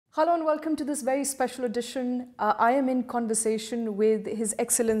Hello and welcome to this very special edition. I am in conversation with His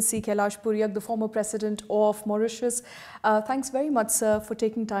Excellency Kailash Purryag, the former President of Mauritius. Thanks very much, sir, for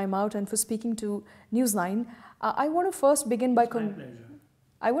taking time out and for speaking to News9. I want to first begin by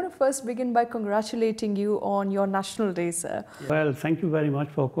congratulating you on your National Day, sir. Well, thank you very much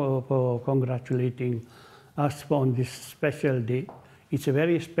for congratulating us on this special day. It's a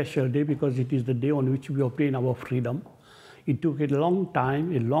very special day because it is the day on which we obtain our freedom. It took a long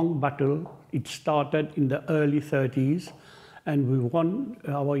time, a long battle. It started in the early 30s, and we won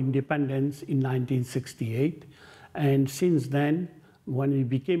our independence in 1968. And since then, when we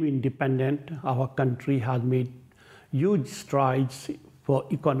became independent, our country has made huge strides for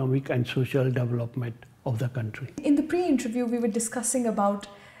economic and social development of the country. In the pre-interview, we were discussing about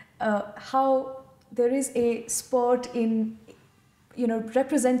how there is a spurt in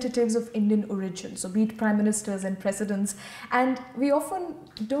representatives of Indian origin, so be it prime ministers and presidents, and we often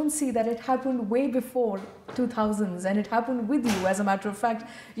don't see that it happened way before 2000s, and it happened with you. As a matter of fact,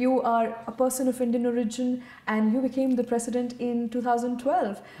 you are a person of Indian origin and you became the president in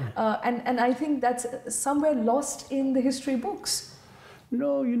 2012. And I think that's somewhere lost in the history books.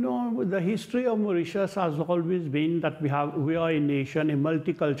 No, the history of Mauritius has always been that we are a nation, a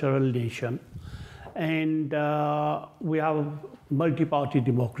multicultural nation, and we have multi-party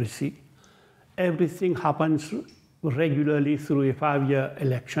democracy. Everything happens regularly through a 5-year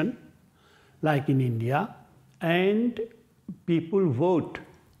election, like in India, and people vote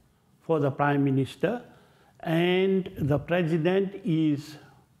for the prime minister, and the president is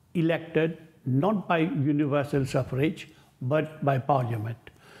elected not by universal suffrage, but by parliament.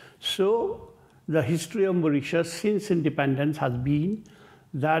 So the history of Mauritius since independence has been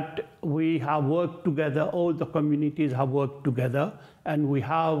that we have worked together, all the communities have worked together, and we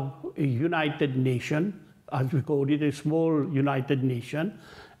have a united nation, as we call it, a small united nation.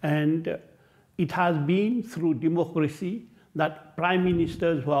 And it has been through democracy that prime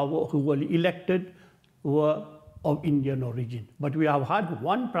ministers who were elected were of Indian origin. But we have had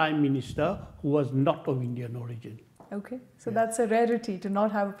one prime minister who was not of Indian origin. Okay, so that's a rarity to not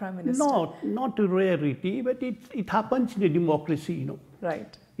have a prime minister. Not a rarity, but it happens in a democracy,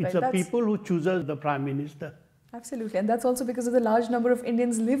 Right. It's the people who chooses the prime minister. Absolutely, and that's also because of the large number of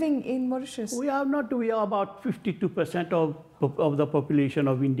Indians living in Mauritius. We are about 52% of the population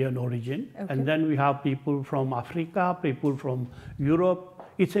of Indian origin, okay. And then we have people from Africa, people from Europe.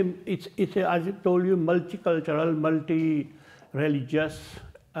 It's a as I told you, multicultural, multi-religious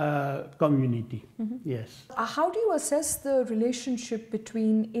community. Mm-hmm. Yes. How do you assess the relationship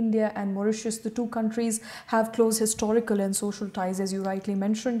between India and Mauritius? The two countries have close historical and social ties, as you rightly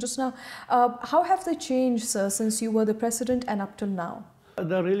mentioned just now. How have they changed, sir, since you were the president and up till now?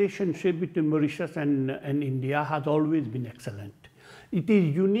 The relationship between Mauritius and India has always been excellent. It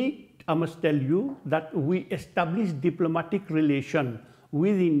is unique, I must tell you, that we established diplomatic relation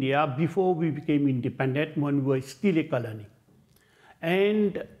with India before we became independent, when we were still a colony.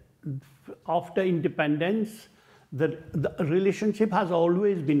 And after independence, the relationship has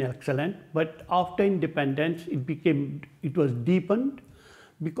always been excellent, but after independence, it was deepened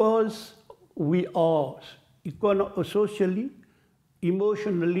because we are socially,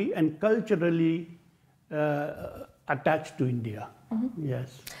 emotionally, and culturally attached to India. Mm-hmm.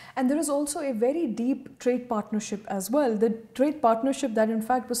 Yes. And there is also a very deep trade partnership as well. The trade partnership that in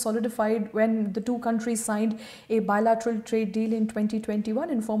fact was solidified when the two countries signed a bilateral trade deal in 2021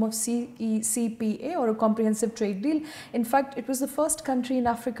 in form of CECPA, or a comprehensive trade deal. In fact, it was the first country in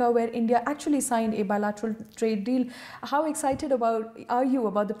Africa where India actually signed a bilateral trade deal. How excited are you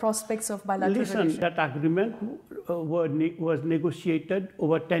about the prospects of bilateral relations? That agreement was negotiated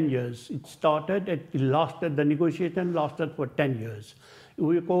over 10 years. The negotiation lasted for 10 years.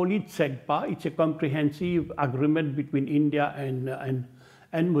 We call it SEGPA. It's a comprehensive agreement between India and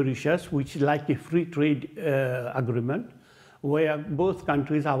Mauritius, which is like a free trade agreement, where both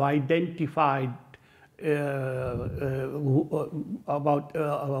countries have identified about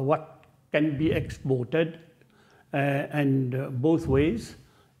what can be exported and both ways,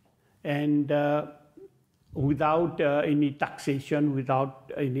 and without any taxation,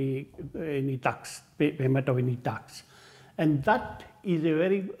 without any payment of any tax. And that is a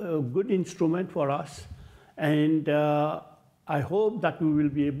very good instrument for us, and I hope that we will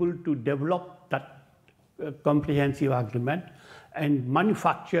be able to develop that comprehensive agreement and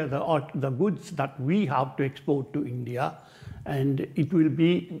manufacture the goods that we have to export to India, and it will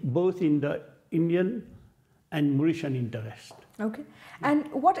be both in the Indian and Mauritian interest. Okay.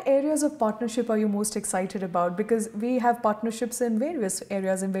 And what areas of partnership are you most excited about? Because we have partnerships in various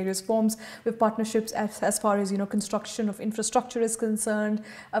areas, in various forms. We have partnerships as far as, construction of infrastructure is concerned.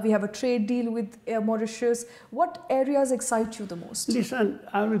 We have a trade deal with Mauritius. What areas excite you the most? Listen,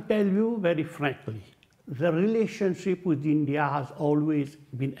 I will tell you very frankly, the relationship with India has always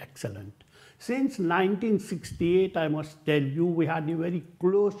been excellent. Since 1968, I must tell you, we had a very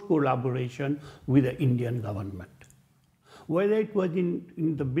close collaboration with the Indian government. Whether it was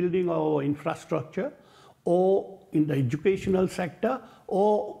in the building of our infrastructure, or in the educational sector,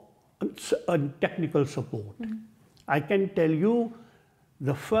 or technical support. Mm-hmm. I can tell you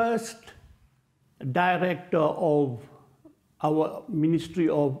the first director of our Ministry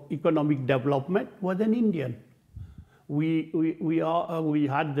of Economic Development was an Indian. He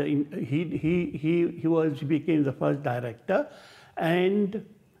became the first director, and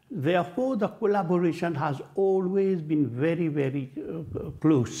therefore the collaboration has always been very, very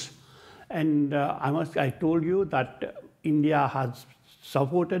close. And I told you that India has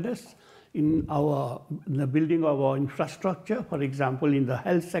supported us in the building of our infrastructure. For example, in the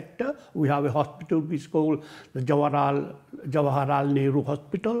health sector, we have a hospital which is called the Jawaharlal Nehru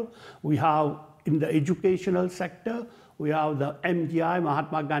Hospital. We have in the educational sector, we have the MGI,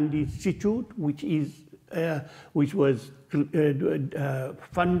 Mahatma Gandhi Institute, which was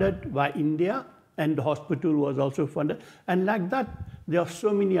funded by India, and the hospital was also funded. And like that, there are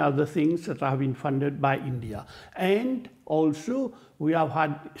so many other things that have been funded by India. And also, we have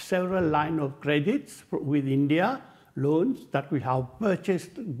had several lines of credits with India, loans that we have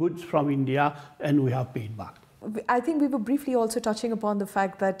purchased goods from India and we have paid back. I think we were briefly also touching upon the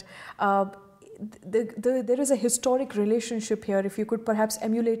fact that there is a historic relationship here. If you could perhaps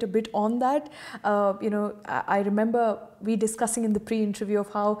emulate a bit on that. I remember we discussing in the pre-interview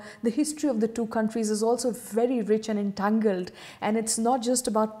of how the history of the two countries is also very rich and entangled. And it's not just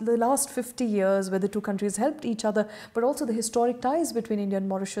about the last 50 years where the two countries helped each other, but also the historic ties between India and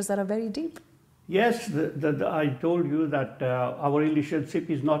Mauritius that are very deep. Yes, I told you that our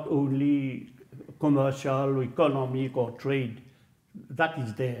relationship is not only commercial, economic, or trade. That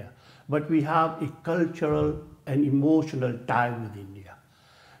is there. But we have a cultural and emotional tie with India.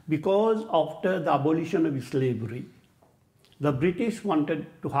 Because after the abolition of slavery, the British wanted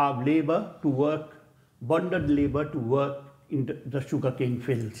to have labor to work, bonded labor to work in the sugarcane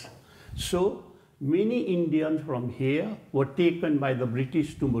fields. So many Indians from here were taken by the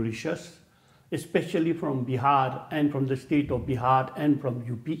British to Mauritius, especially from Bihar and from the state of Bihar and from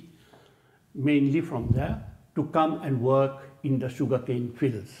UP, mainly from there, to come and work in the sugarcane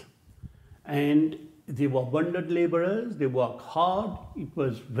fields. And they were bonded laborers, they worked hard. It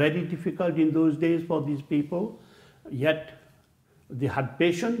was very difficult in those days for these people, yet they had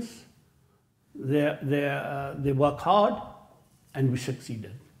patience, they worked hard, and we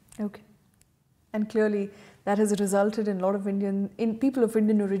succeeded. Okay. And clearly that has resulted in a lot of people of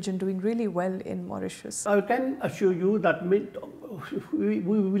Indian origin doing really well in Mauritius. I can assure you that we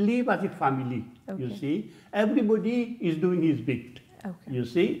live as a family, okay. You see. Everybody is doing his bit. Okay. You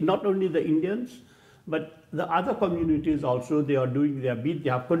see, not only the Indians, but the other communities also, they are doing their bit.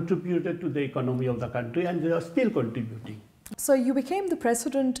 They have contributed to the economy of the country and they are still contributing. So you became the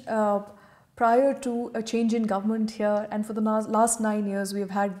president prior to a change in government here, and for the last 9 years we have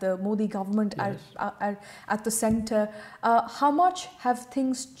had the Modi government, yes, at the center. How much have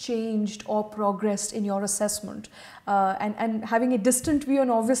things changed or progressed in your assessment? And having a distant view, and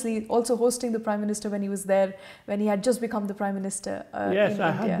obviously also hosting the Prime Minister when he was there, when he had just become the Prime Minister yes, in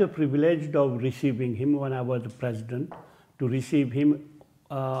I India. had the privilege of receiving him when I was the president, to receive him,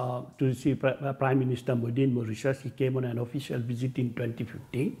 to receive Prime Minister Modi in Mauritius. He came on an official visit in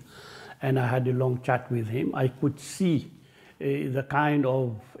 2015. And I had a long chat with him. I could see the kind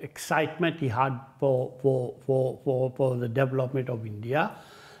of excitement he had for the development of India.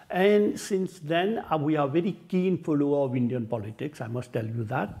 And since then, we are very keen follower of Indian politics, I must tell you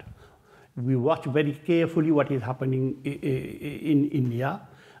that. We watch very carefully what is happening in India.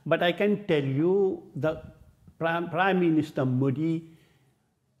 But I can tell you that Prime Minister Modi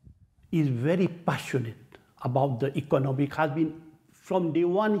is very passionate about the economic, from day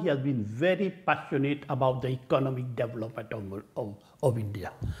one, he has been very passionate about the economic development of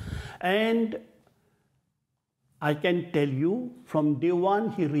India. And I can tell you, from day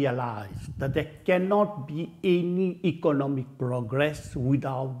one, he realized that there cannot be any economic progress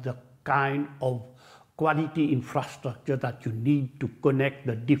without the kind of quality infrastructure that you need to connect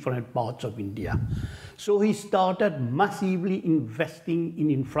the different parts of India. So he started massively investing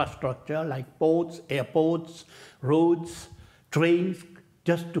in infrastructure like ports, airports, roads, trains,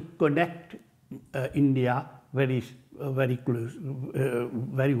 just to connect India very very close,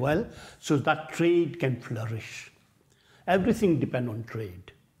 very well, so that trade can flourish. Everything depends on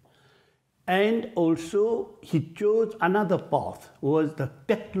trade. And also, he chose another path, was the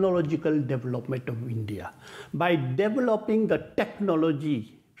technological development of India. By developing the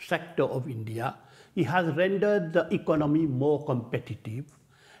technology sector of India, he has rendered the economy more competitive,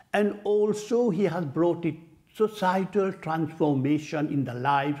 and also he has brought it societal transformation in the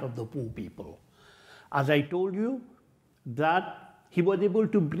lives of the poor people. As I told you, that he was able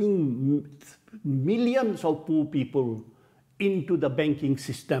to bring millions of poor people into the banking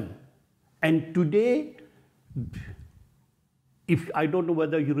system. And today, if I don't know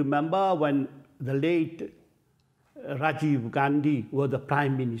whether you remember when the late Rajiv Gandhi was the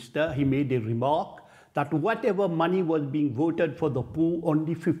prime minister, he made a remark that whatever money was being voted for the poor,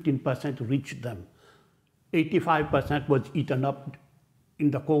 only 15% reached them. 85% was eaten up in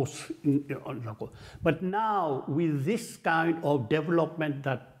the course. But now, with this kind of development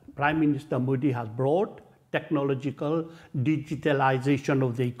that Prime Minister Modi has brought, technological digitalization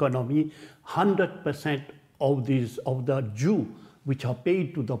of the economy, 100% of the due which are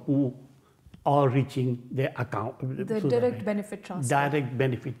paid to the poor are reaching their account. The direct benefit transfer. Direct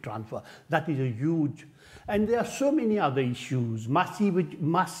benefit transfer. That is a huge. And there are so many other issues. Massive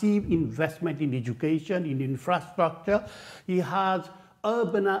investment in education, in infrastructure. He has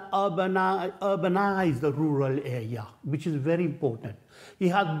urbanized the rural area, which is very important. He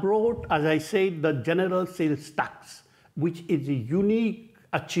has brought, as I said, the general sales tax, which is a unique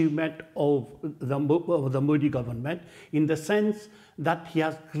achievement of the Modi government, in the sense that he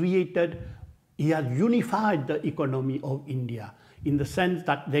has unified the economy of India, in the sense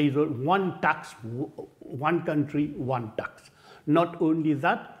that there is one tax, one country, one tax. Not only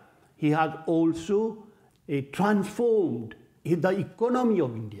that, he has also transformed the economy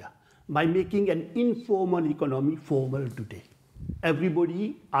of India by making an informal economy formal today.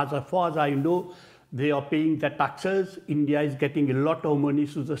 Everybody, as far as I know, they are paying their taxes. India is getting a lot of money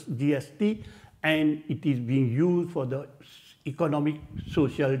through the GST, and it is being used for the economic,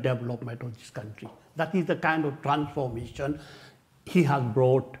 social development of this country. That is the kind of transformation he has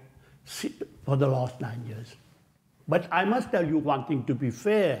brought for the last 9 years. But I must tell you one thing, to be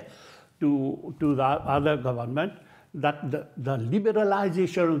fair to the other government, that the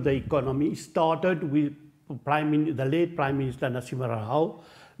liberalization of the economy started with the late Prime Minister Narasimha Rao.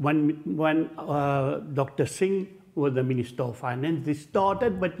 When Dr. Singh was the Minister of Finance, they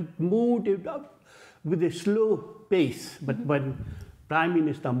started, but it moved up with a slow pace. But when Prime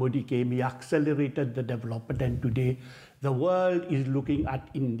Minister Modi came, he accelerated the development, and today the world is looking at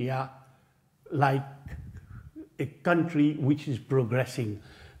India like a country which is progressing.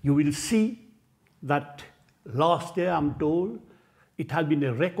 You will see that last year, I'm told, it has been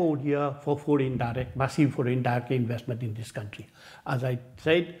a record year for massive foreign direct investment in this country. As I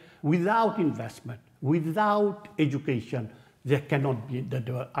said, without investment, without education, there cannot be the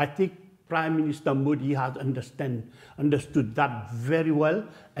development. I think Prime Minister Modi has understood that very well,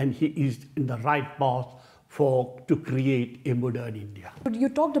 and he is in the right path to create a modern India. You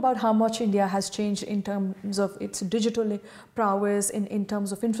talked about how much India has changed in terms of its digital prowess, in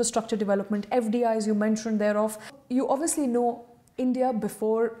terms of infrastructure development, FDIs you mentioned thereof. You obviously know India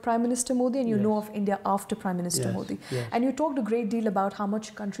before Prime Minister Modi, and you know of India after Prime Minister Modi. Yes. And you talked a great deal about how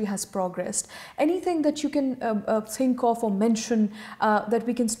much country has progressed. Anything that you can think of or mention that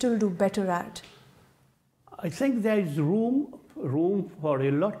we can still do better at? I think there is room for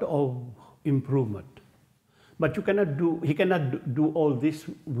a lot of improvement. But he cannot do all this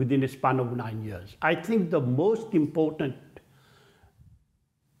within a span of 9 years. I think the most important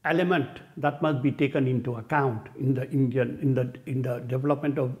element that must be taken into account in the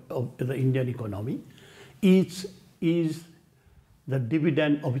development of the Indian economy is the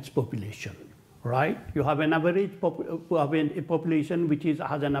dividend of its population. Right? You have an average a population which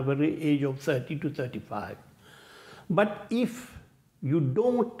has an average age of 30 to 35. But if you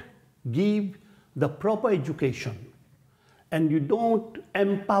don't give the proper education and you don't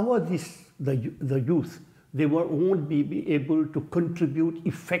empower the youth, they won't be able to contribute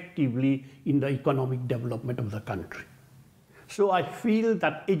effectively in the economic development of the country. So I feel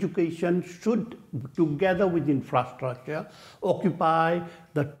that education should, together with infrastructure, occupy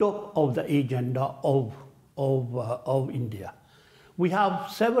the top of the agenda of India. We have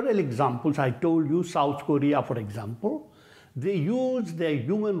several examples. I told you South Korea, for example. They use their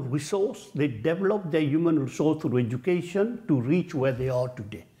human resource, they develop their human resource through education to reach where they are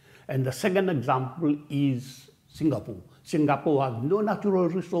today. And the second example is Singapore. Singapore has no natural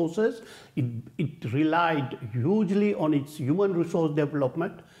resources. It relied hugely on its human resource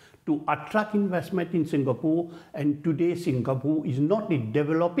development to attract investment in Singapore. And today Singapore is not a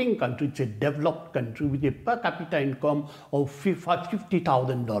developing country, it's a developed country with a per capita income of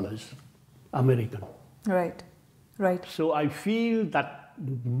 $50,000 American. Right, right. So I feel that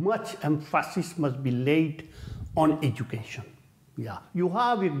much emphasis must be laid on education. Yeah, you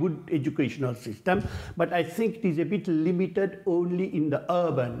have a good educational system, but I think it is a bit limited only in the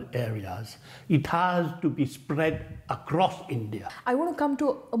urban areas. It has to be spread across India. I want to come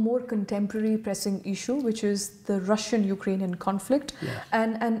to a more contemporary pressing issue, which is the Russian-Ukrainian conflict. Yes.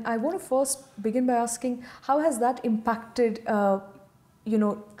 And I want to first begin by asking, how has that impacted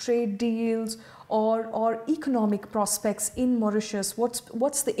trade deals or economic prospects in Mauritius?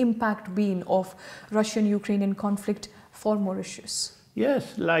 What's the impact been of Russian-Ukrainian conflict for Mauritius?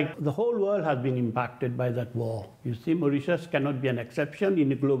 Yes, like the whole world has been impacted by that war. You see, Mauritius cannot be an exception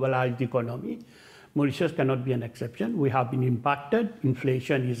in a globalized economy. Mauritius cannot be an exception. We have been impacted.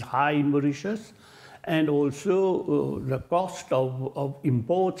 Inflation is high in Mauritius. And also the cost of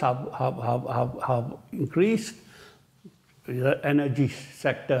imports have increased. The energy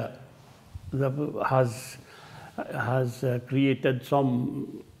sector has created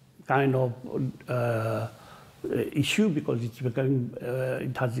some kind of issue because it's becoming,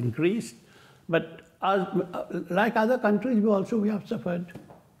 it has increased. But like other countries, we have suffered.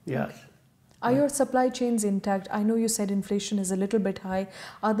 Yes. Are your supply chains intact? I know you said inflation is a little bit high.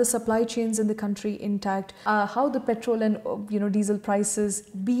 Are the supply chains in the country intact? How the petrol and diesel prices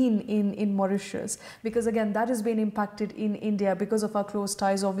been in Mauritius? Because again, that has been impacted in India because of our close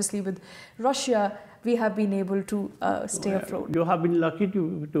ties, obviously with Russia. We have been able to stay afloat. You have been lucky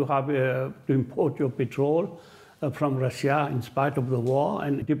to import your petrol from Russia in spite of the war,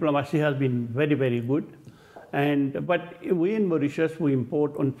 and diplomacy has been very, very good. But we in Mauritius, we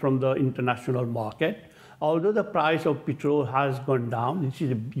import from the international market. Although the price of petrol has gone down, this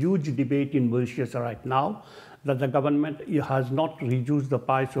is a huge debate in Mauritius right now, that the government has not reduced the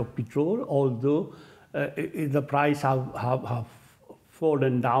price of petrol, although the price have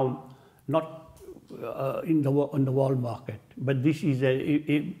fallen down, not on the world market. But this is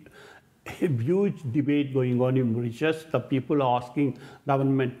a huge debate going on in Mauritius. The people are asking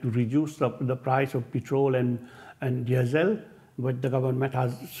government to reduce the price of petrol and diesel, but the government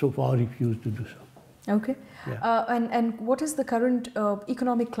has so far refused to do so. Okay. Yeah. And what is the current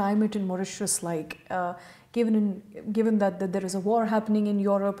economic climate in Mauritius like? Given that there is a war happening in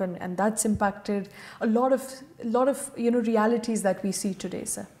Europe and that's impacted a lot of realities that we see today,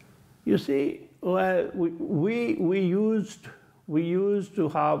 sir. You see, well, we used to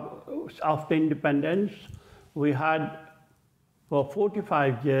have, after independence, we had for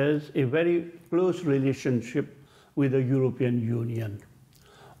 45 years a very close relationship with the European Union.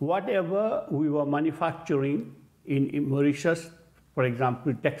 Whatever we were manufacturing in Mauritius, for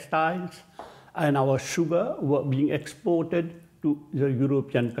example, textiles and our sugar were being exported to the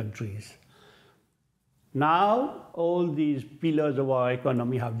European countries. Now, all these pillars of our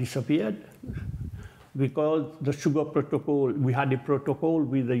economy have disappeared because the sugar protocol, we had a protocol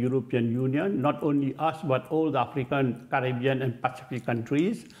with the European Union, not only us, but all the African, Caribbean, and Pacific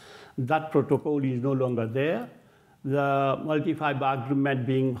countries. That protocol is no longer there. The multi-fiber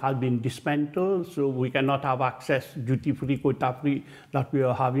agreement has been dismantled, so we cannot have access duty-free, quota-free that we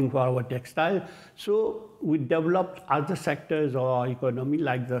are having for our textile. So we developed other sectors of our economy,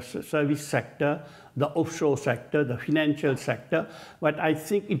 like the service sector, the offshore sector, the financial sector. But I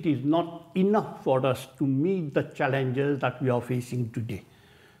think it is not enough for us to meet the challenges that we are facing today.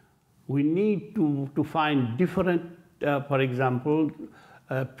 We need to find different, for example,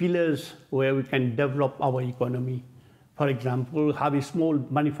 pillars where we can develop our economy. For example, have a small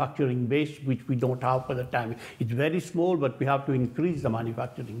manufacturing base, which we don't have for the time. It's very small, but we have to increase the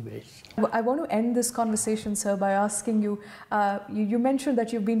manufacturing base. I want to end this conversation, sir, by asking you, you mentioned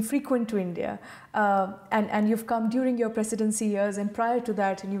that you've been frequent to India, and you've come during your presidency years, and prior to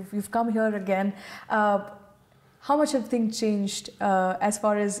that, and you've come here again. How much have things changed as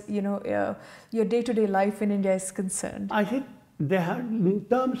far as your day-to-day life in India is concerned? I think in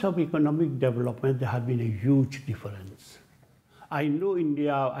terms of economic development, there has been a huge difference. I know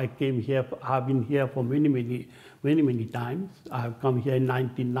India, I came here, have been here for many times. I have come here in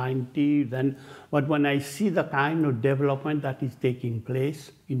 1990, but when I see the kind of development that is taking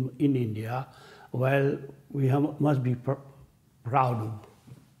place in India, well, we must be proud of.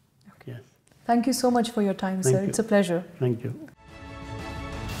 Okay. Yes. Thank you so much for your time, sir. It's a pleasure. Thank you.